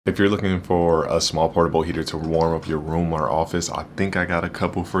If you're looking for a small portable heater to warm up your room or office, I think I got a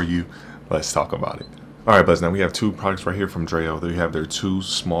couple for you. Let's talk about it. All right, Buzz, now we have two products right here from Dreo. They have their two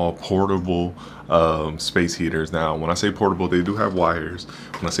small portable space heaters. Now, when I say portable, they do have wires.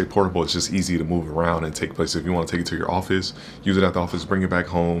 When I say portable, it's just easy to move around and take places. If you want to take it to your office, use it at the office, bring it back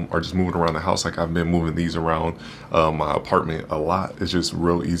home, or just move it around the house. Like I've been moving these around my apartment a lot. It's just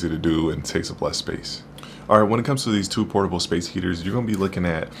real easy to do and takes up less space. All right, when it comes to these two portable space heaters, you're going to be looking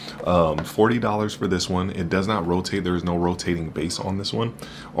at $40 for this one. It does not rotate. There is no rotating base on this one.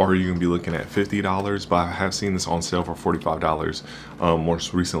 Or you're going to be looking at $50, but I have seen this on sale for $45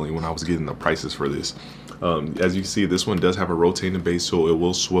 most recently when I was getting the prices for this. As you can see, this one does have a rotating base, so it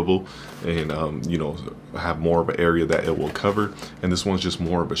will swivel and, you know, have more of an area that it will cover. And this one's just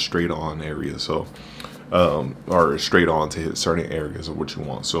more of a straight on area. So or straight on to hit certain areas of what you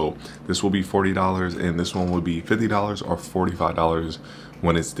want. So this will be $40 and this one will be $50 or $45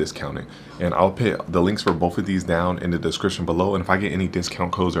 when it's discounted. And I'll put the links for both of these down in the description below. And if I get any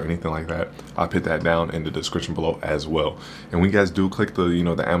discount codes or anything like that, I'll put that down in the description below as well. And when you guys do click the, you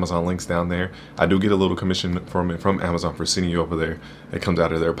know, the Amazon links down there, I do get a little commission from Amazon for sending you over there. It comes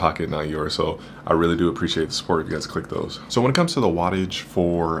out of their pocket, not yours. So I really do appreciate the support if you guys click those. So when it comes to the wattage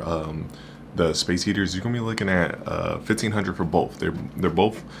for the space heaters, you're gonna be looking at 1500 for both. They're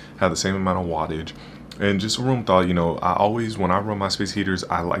both have the same amount of wattage. And just a room thought, you know, I always, when I run my space heaters,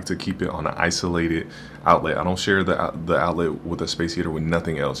 I like to keep it on an isolated outlet. I don't share the outlet with a space heater with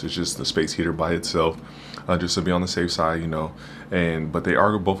nothing else. It's just the space heater by itself, just to be on the safe side, you know. But they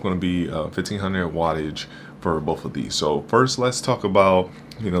are both going to be 1500 wattage for both of these. So first, let's talk about,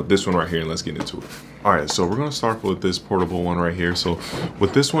 you know, this one right here, and let's get into it. All right, so we're gonna start with this portable one right here. So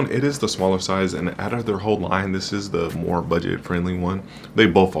with this one, it is the smaller size, and out of their whole line, this is the more budget-friendly one. They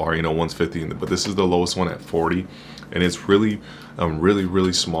both are, you know, one's 50, but this is the lowest one at 40, and it's really,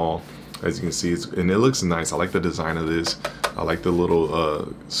 really small. As you can see, and it looks nice. I like the design of this. I like the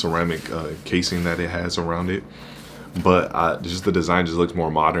little ceramic casing that it has around it. But just the design just looks more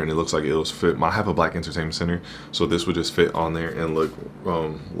modern. It looks like it'll fit. I have a black entertainment center, so this would just fit on there and look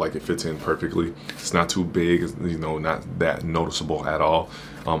like it fits in perfectly. It's not too big, you know, not that noticeable at all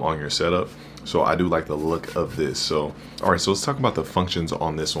on your setup. So I do like the look of this. So all right, so let's talk about the functions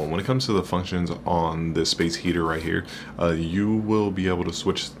on this one. When it comes to the functions on this space heater right here, you will be able to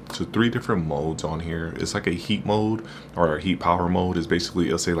switch to 3 different modes on here. It's like a heat mode, or a heat power mode is basically,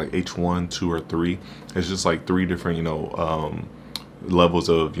 it'll say like H1, 2, or 3. It's just like 3 different, you know, levels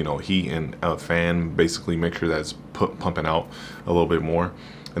of, you know, heat, and a fan basically make sure that's pumping out a little bit more.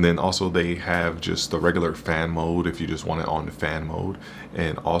 And then also they have just the regular fan mode if you just want it on the fan mode.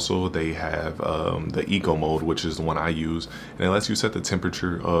 And also they have the eco mode, which is the one I use. And it lets you set the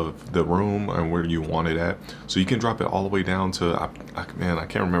temperature of the room and where you want it at. So you can drop it all the way down to, man, I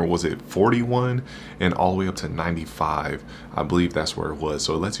can't remember, was it 41 and all the way up to 95? I believe that's where it was.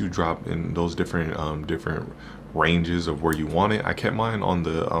 So it lets you drop in those different ranges of where you want it. I kept mine on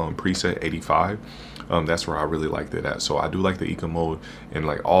the preset 85. That's where I really liked it at. So I do like the eco mode and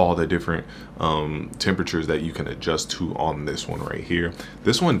like all the different temperatures that you can adjust to on this one right here.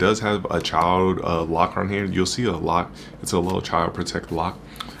 This one does have a child lock on here. You'll see a lock. It's a little child protect lock,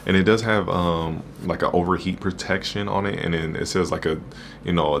 and it does have like an overheat protection on it, and then it says like a,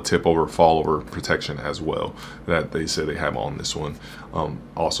 you know, a tip over fall over protection as well that they said they have on this one.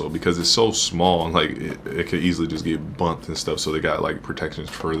 Also because it's so small, and like it could easily just get bumped and stuff, so they got like protections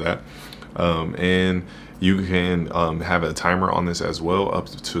for that. And you can have a timer on this as well, up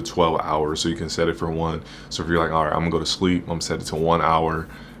to 12 hours. So you can set it for 1. So if you're like, all right, I'm gonna go to sleep, I'm gonna set it to 1 hour,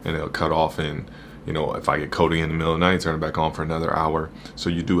 and it'll cut off. And you know, if I get cold in the middle of the night, turn it back on for another hour. So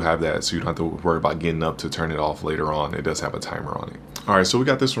you do have that, so you don't have to worry about getting up to turn it off later on. It does have a timer on it. All right, so we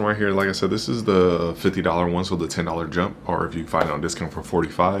got this one right here. Like I said, this is the $50 one, so the $10 jump, or if you find it on discount for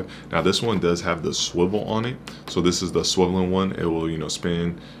 $45. Now this one does have the swivel on it. So this is the swiveling one. It will, you know,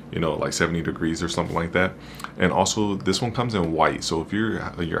 spin, you know, like 70 degrees or something like that. And also this one comes in white. So if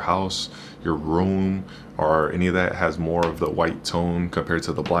your house, your room, or any of that has more of the white tone compared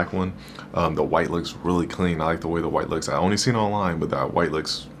to the black one, the white looks really clean. I like the way the white looks. I only seen it online, but that white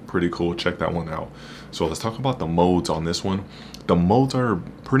looks pretty cool. Check that one out. So let's talk about the modes on this one. The modes are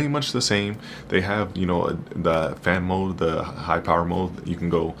pretty much the same. They have, you know, the fan mode, the high power mode. You can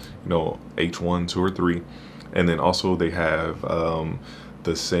go, you know, H1, 2, or 3. And then also they have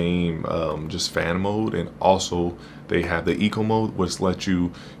the same just fan mode, and also they have the eco mode, which lets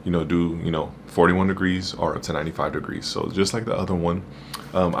you, you know, do, you know, 41 degrees or up to 95 degrees. So just like the other one.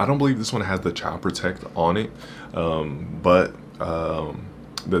 I don't believe this one has the child protect on it, but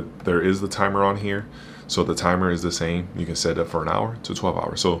there is the timer on here. So the timer is the same. You can set it for an hour to 12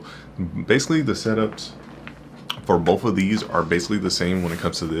 hours. So basically the setups for both of these are basically the same when it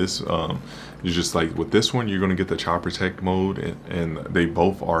comes to this. It's just like with this one, you're going to get the child protect mode, and they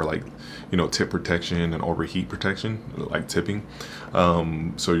both are like, you know, tip protection and overheat protection, like tipping.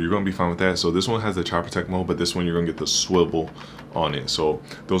 So you're going to be fine with that. So this one has the child protect mode, but this one you're going to get the swivel on it. So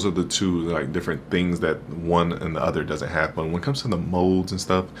those are the two like different things that one and the other doesn't have. But when it comes to the modes and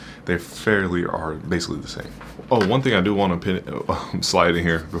stuff, they fairly are basically the same. Oh, one thing I do want to slide in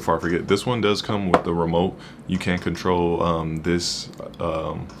here before I forget. This one does come with the remote. You can control this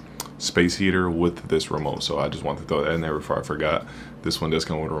space heater with this remote. So I just want to throw that in there before I forgot. This one does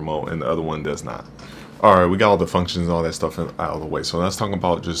come with a remote and the other one does not. All right, we got all the functions and all that stuff out of the way. So let's talk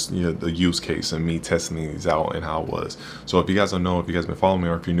about just, you know, the use case and me testing these out and how it was. So if you guys don't know, if you guys been following me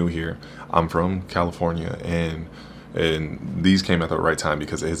or if you're new here, I'm from California, and these came at the right time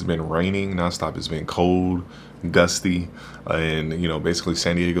because it's been raining nonstop. It's been cold, gusty, and you know, basically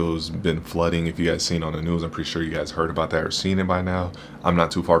San Diego's been flooding. If you guys seen on the news, I'm pretty sure you guys heard about that or seen it by now. I'm not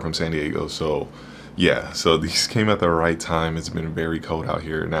too far from San Diego, so yeah. So these came at the right time. It's been very cold out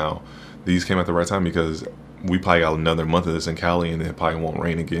here now. These came at the right time because we probably got another month of this in Cali, and it probably won't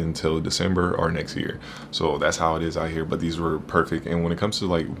rain again until December or next year. So that's how it is out here. But these were perfect. And when it comes to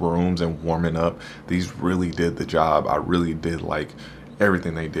like rooms and warming up, these really did the job. I really did like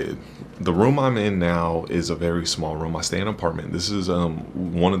everything they did. The room I'm in now is a very small room. I stay in an apartment. This is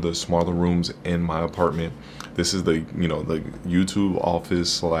one of the smaller rooms in my apartment. This is the, you know, the YouTube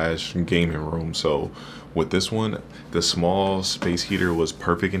office / gaming room. So with this one, the small space heater was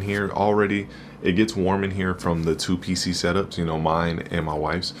perfect in here already. It gets warm in here from the two PC setups, you know, mine and my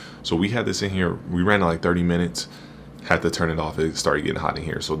wife's. So we had this in here. We ran it like 30 minutes, had to turn it off. It started getting hot in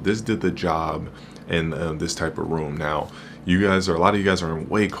here. So this did the job in this type of room. Now, a lot of you guys are in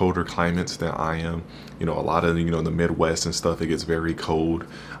way colder climates than I am. You know, a lot of, you know, the Midwest and stuff, it gets very cold.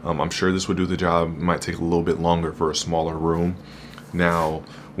 I'm sure this would do the job. It might take a little bit longer for a smaller room. Now,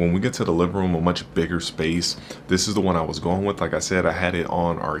 when we get to the living room, a much bigger space, this is the one I was going with. Like I said, I had it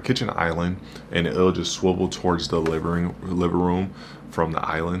on our kitchen island, and it'll just swivel towards the living room from the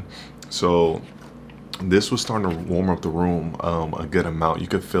island. So this was starting to warm up the room a good amount. You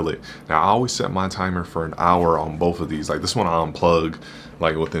could feel it. Now, I always set my timer for an hour on both of these. Like this one I unplug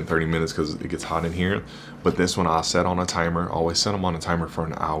like within 30 minutes because it gets hot in here. But this one I set on a timer. I always set them on a timer for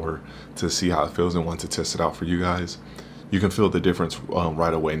an hour to see how it feels and want to test it out for you guys. You can feel the difference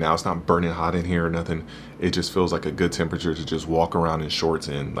right away. Now, it's not burning hot in here or nothing. It just feels like a good temperature to just walk around in shorts,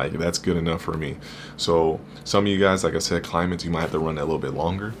 and like that's good enough for me. So some of you guys, like I said, climates, you might have to run that a little bit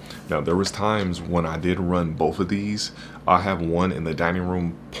longer. Now, there was times when I did run both of these. I have one in the dining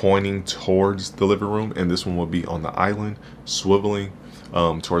room pointing towards the living room, and this one will be on the island swiveling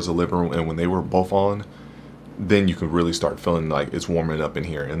towards the living room. And when they were both on, then you can really start feeling like it's warming up in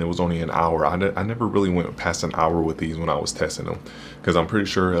here. And it was only an hour. I never really went past an hour with these when I was testing them, because I'm pretty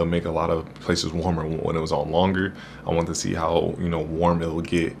sure it'll make a lot of places warmer when it was on longer. I want to see how, you know, warm it'll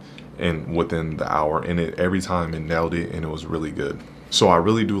get and within the hour, and every time it nailed it, and it was really good. So I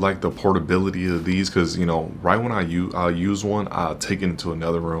really do like the portability of these, because, you know, right when I'll use one, I'll take it into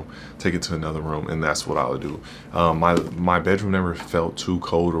another room, and that's what I'll do. My bedroom never felt too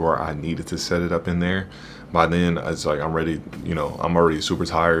cold or I needed to set it up in there. By then, it's like I'm ready, you know, I'm already super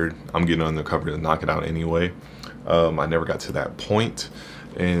tired. I'm getting under the cover to knock it out anyway. I never got to that point.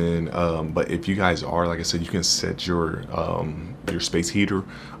 And but if you guys are, like I said, you can set your space heater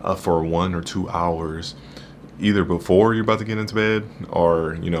for 1 or 2 hours, either before you're about to get into bed,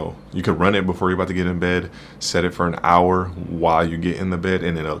 or, you know, you could run it before you're about to get in bed, set it for an hour while you get in the bed,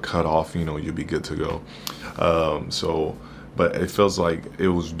 and then it'll cut off, you know, you'll be good to go. But it feels like it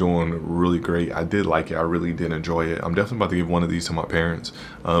was doing really great. I did like it. I really did enjoy it. I'm definitely about to give one of these to my parents.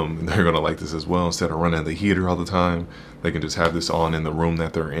 They're gonna like this as well. Instead of running the heater all the time, they can just have this on in the room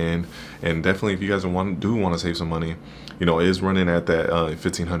that they're in. And definitely, if you guys do want to save some money, you know, it is running at that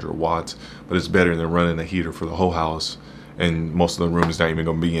 1500 watts, but it's better than running a heater for the whole house. And most of the room is not even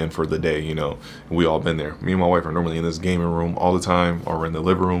going to be in for the day, you know. We all been there. Me and my wife are normally in this gaming room all the time, or in the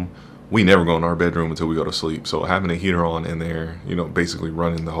living room. We never go in our bedroom until we go to sleep. So having a heater on in there, you know, basically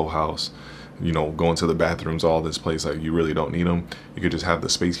running the whole house, you know, going to the bathrooms, all this place, like you really don't need them. You could just have the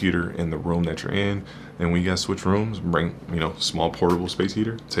space heater in the room that you're in. And when you guys switch rooms, bring, you know, small portable space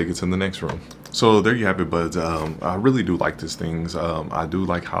heater, take it to the next room. So there you have it, buds. I really do like these things. I do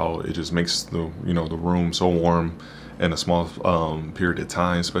like how it just makes the, you know, the room so warm in a small period of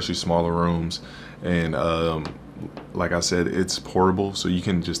time, especially smaller rooms. And like I said, it's portable, so you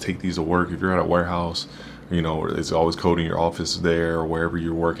can just take these to work. If you're at a warehouse, you know, it's always cold in your office there or wherever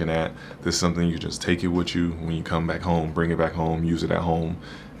you're working at. This is something you just take it with you when you come back home, bring it back home, use it at home,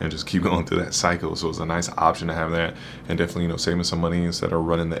 and just keep going through that cycle. So it's a nice option to have that, and definitely, you know, saving some money instead of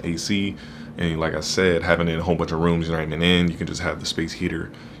running the AC. And like I said, having it in a whole bunch of rooms you're not even in, you can just have the space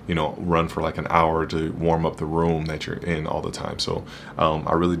heater, you know, run for like an hour to warm up the room that you're in all the time. So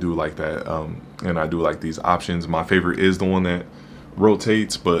I really do like that, and I do like these options. My favorite is the one that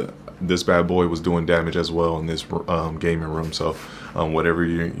rotates, but this bad boy was doing damage as well in this gaming room. So whatever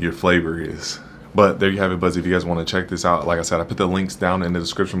your flavor is. But there you have it, buds. If you guys want to check this out, like I said, I put the links down in the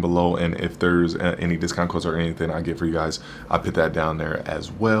description below, and if there's any discount codes or anything I get for you guys, I put that down there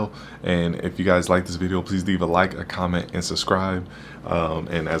as well. And if you guys like this video, please leave a like, a comment, and subscribe.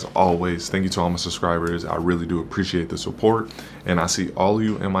 And as always, thank you to all my subscribers. I really do appreciate the support, and I see all of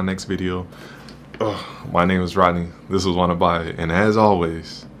you in my next video. My name is Rodney. This was Wanna Buy It, and as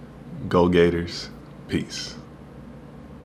always, go Gators. Peace.